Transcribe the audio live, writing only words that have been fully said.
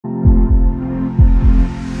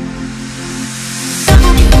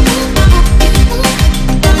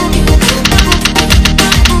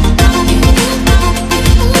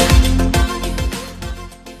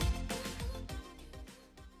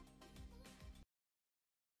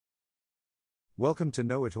Welcome to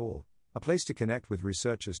Know It All, a place to connect with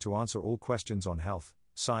researchers to answer all questions on health,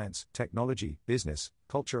 science, technology, business,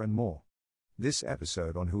 culture, and more. This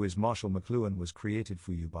episode on Who is Marshall McLuhan was created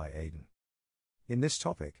for you by Aidan. In this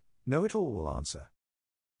topic, Know It All will answer: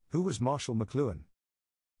 who was Marshall McLuhan?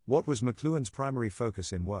 What was McLuhan's primary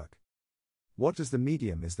focus in work? What does the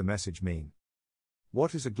medium is the message mean?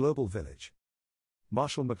 What is a global village?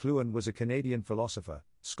 Marshall McLuhan was a Canadian philosopher,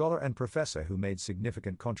 scholar and professor who made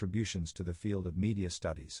significant contributions to the field of media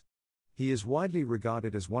studies. He is widely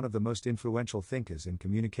regarded as one of the most influential thinkers in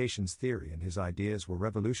communications theory, and his ideas were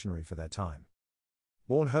revolutionary for their time.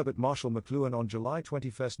 Born Herbert Marshall McLuhan on July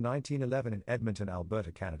 21, 1911 in Edmonton,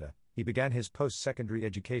 Alberta, Canada, he began his post-secondary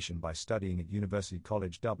education by studying at University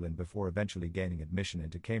College Dublin before eventually gaining admission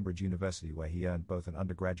into Cambridge University, where he earned both an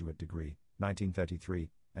undergraduate degree, 1933,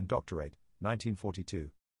 and doctorate, 1942.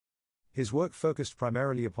 His work focused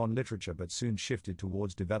primarily upon literature but soon shifted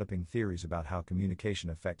towards developing theories about how communication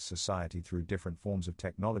affects society through different forms of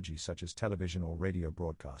technology such as television or radio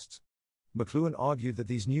broadcasts. McLuhan argued that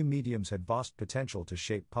these new mediums had vast potential to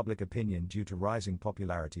shape public opinion due to rising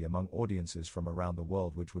popularity among audiences from around the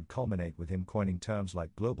world, which would culminate with him coining terms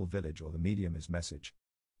like global village or the medium is message.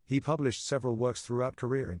 He published several works throughout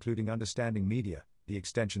career, including Understanding Media, The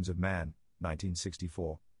Extensions of Man,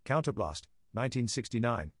 1964, Counterblast,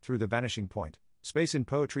 1969, Through the Vanishing Point, Space in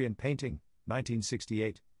Poetry and Painting,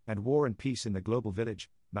 1968, and War and Peace in the Global Village,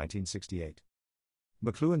 1968.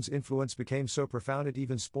 McLuhan's influence became so profound it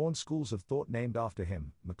even spawned schools of thought named after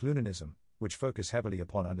him, McLuhanism, which focus heavily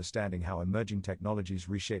upon understanding how emerging technologies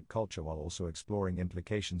reshape culture while also exploring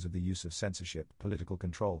implications of the use of censorship, political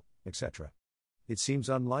control, etc. It seems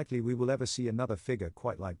unlikely we will ever see another figure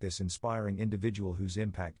quite like this inspiring individual whose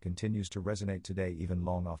impact continues to resonate today even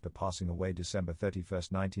long after passing away December 31,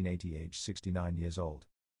 1980, aged 69 years old.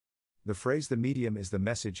 The phrase "the medium is the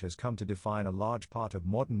message" has come to define a large part of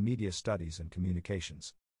modern media studies and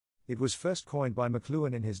communications. It was first coined by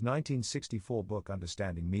McLuhan in his 1964 book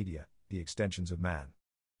Understanding Media, The Extensions of Man.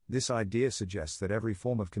 This idea suggests that every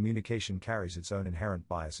form of communication carries its own inherent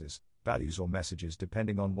biases, values or messages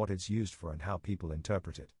depending on what it's used for and how people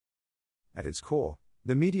interpret it. At its core,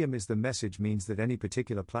 the medium is the message means that any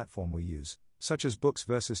particular platform we use, such as books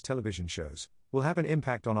versus television shows, will have an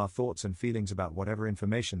impact on our thoughts and feelings about whatever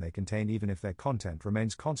information they contain, even if their content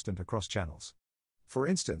remains constant across channels. For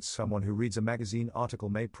instance, someone who reads a magazine article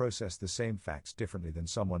may process the same facts differently than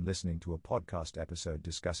someone listening to a podcast episode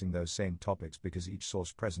discussing those same topics, because each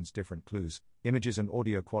source presents different clues, images and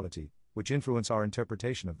audio quality, which influence our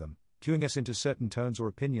interpretation of them, cueing us into certain tones or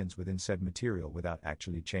opinions within said material without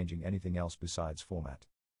actually changing anything else besides format.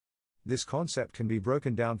 This concept can be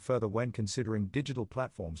broken down further when considering digital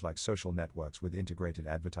platforms like social networks with integrated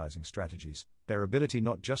advertising strategies. Their ability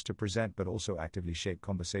not just to present but also actively shape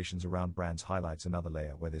conversations around brands highlights another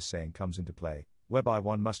layer where this saying comes into play, whereby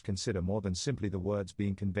one must consider more than simply the words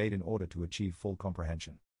being conveyed in order to achieve full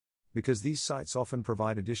comprehension. Because these sites often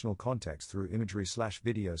provide additional context through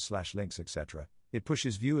imagery/videos/links, etc., it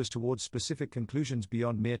pushes viewers towards specific conclusions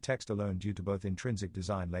beyond mere text alone due to both intrinsic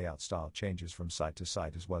design layout style changes from site to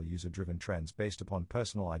site, as well user-driven trends based upon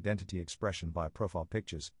personal identity expression via profile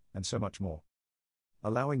pictures, and so much more.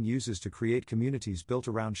 Allowing users to create communities built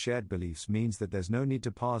around shared beliefs means that there's no need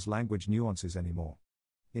to parse language nuances anymore.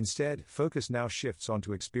 Instead, focus now shifts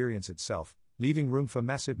onto experience itself, leaving room for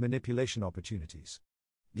massive manipulation opportunities.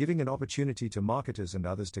 Giving an opportunity to marketers and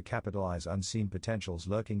others to capitalize unseen potentials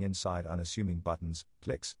lurking inside unassuming buttons,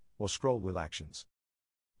 clicks, or scroll wheel actions.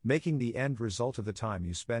 Making the end result of the time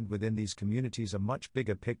you spend within these communities a much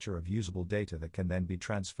bigger picture of usable data that can then be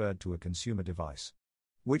transferred to a consumer device.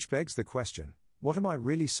 Which begs the question, what am I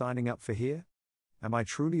really signing up for here? Am I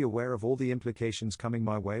truly aware of all the implications coming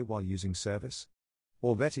my way while using service?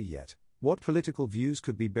 Or better yet, what political views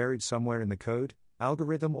could be buried somewhere in the code,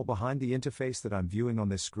 algorithm or behind the interface that I'm viewing on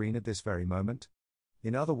this screen at this very moment?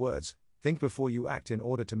 In other words, think before you act in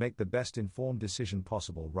order to make the best informed decision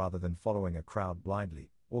possible rather than following a crowd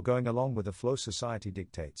blindly, or going along with the flow society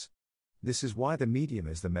dictates. This is why the medium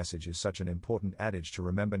is the message is such an important adage to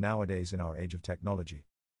remember nowadays in our age of technology.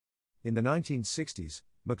 In the 1960s,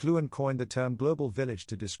 McLuhan coined the term global village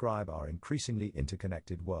to describe our increasingly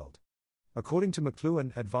interconnected world. According to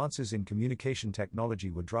McLuhan, advances in communication technology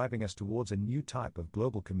were driving us towards a new type of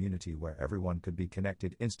global community where everyone could be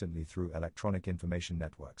connected instantly through electronic information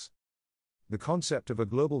networks. The concept of a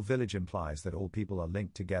global village implies that all people are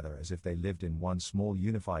linked together as if they lived in one small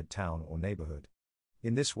unified town or neighborhood.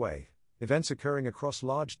 In this way, events occurring across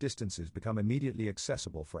large distances become immediately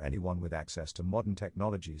accessible for anyone with access to modern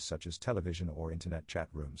technologies such as television or internet chat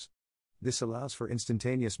rooms. This allows for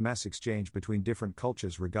instantaneous mass exchange between different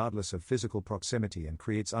cultures regardless of physical proximity and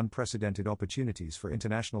creates unprecedented opportunities for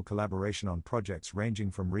international collaboration on projects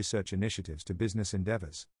ranging from research initiatives to business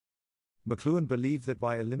endeavors. McLuhan believed that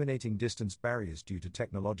by eliminating distance barriers due to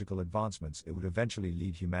technological advancements, it would eventually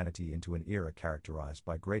lead humanity into an era characterized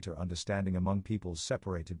by greater understanding among peoples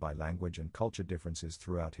separated by language and culture differences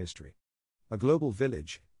throughout history. A global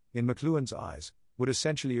village, in McLuhan's eyes, would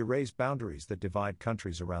essentially erase boundaries that divide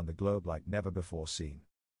countries around the globe like never before seen.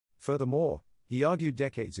 Furthermore, he argued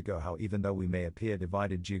decades ago how even though we may appear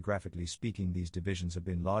divided geographically speaking, these divisions have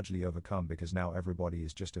been largely overcome because now everybody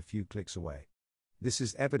is just a few clicks away. This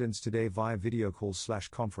is evidenced today via video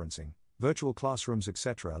calls/conferencing, virtual classrooms,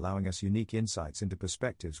 etc., allowing us unique insights into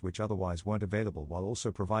perspectives which otherwise weren't available, while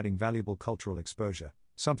also providing valuable cultural exposure,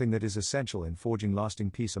 something that is essential in forging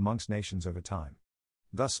lasting peace amongst nations over time.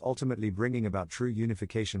 Thus ultimately bringing about true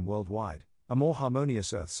unification worldwide, a more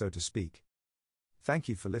harmonious earth, so to speak. Thank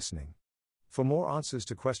you for listening. For more answers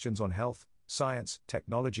to questions on health, science,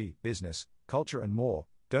 technology, business, culture and more,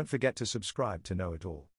 don't forget to subscribe to Know It All.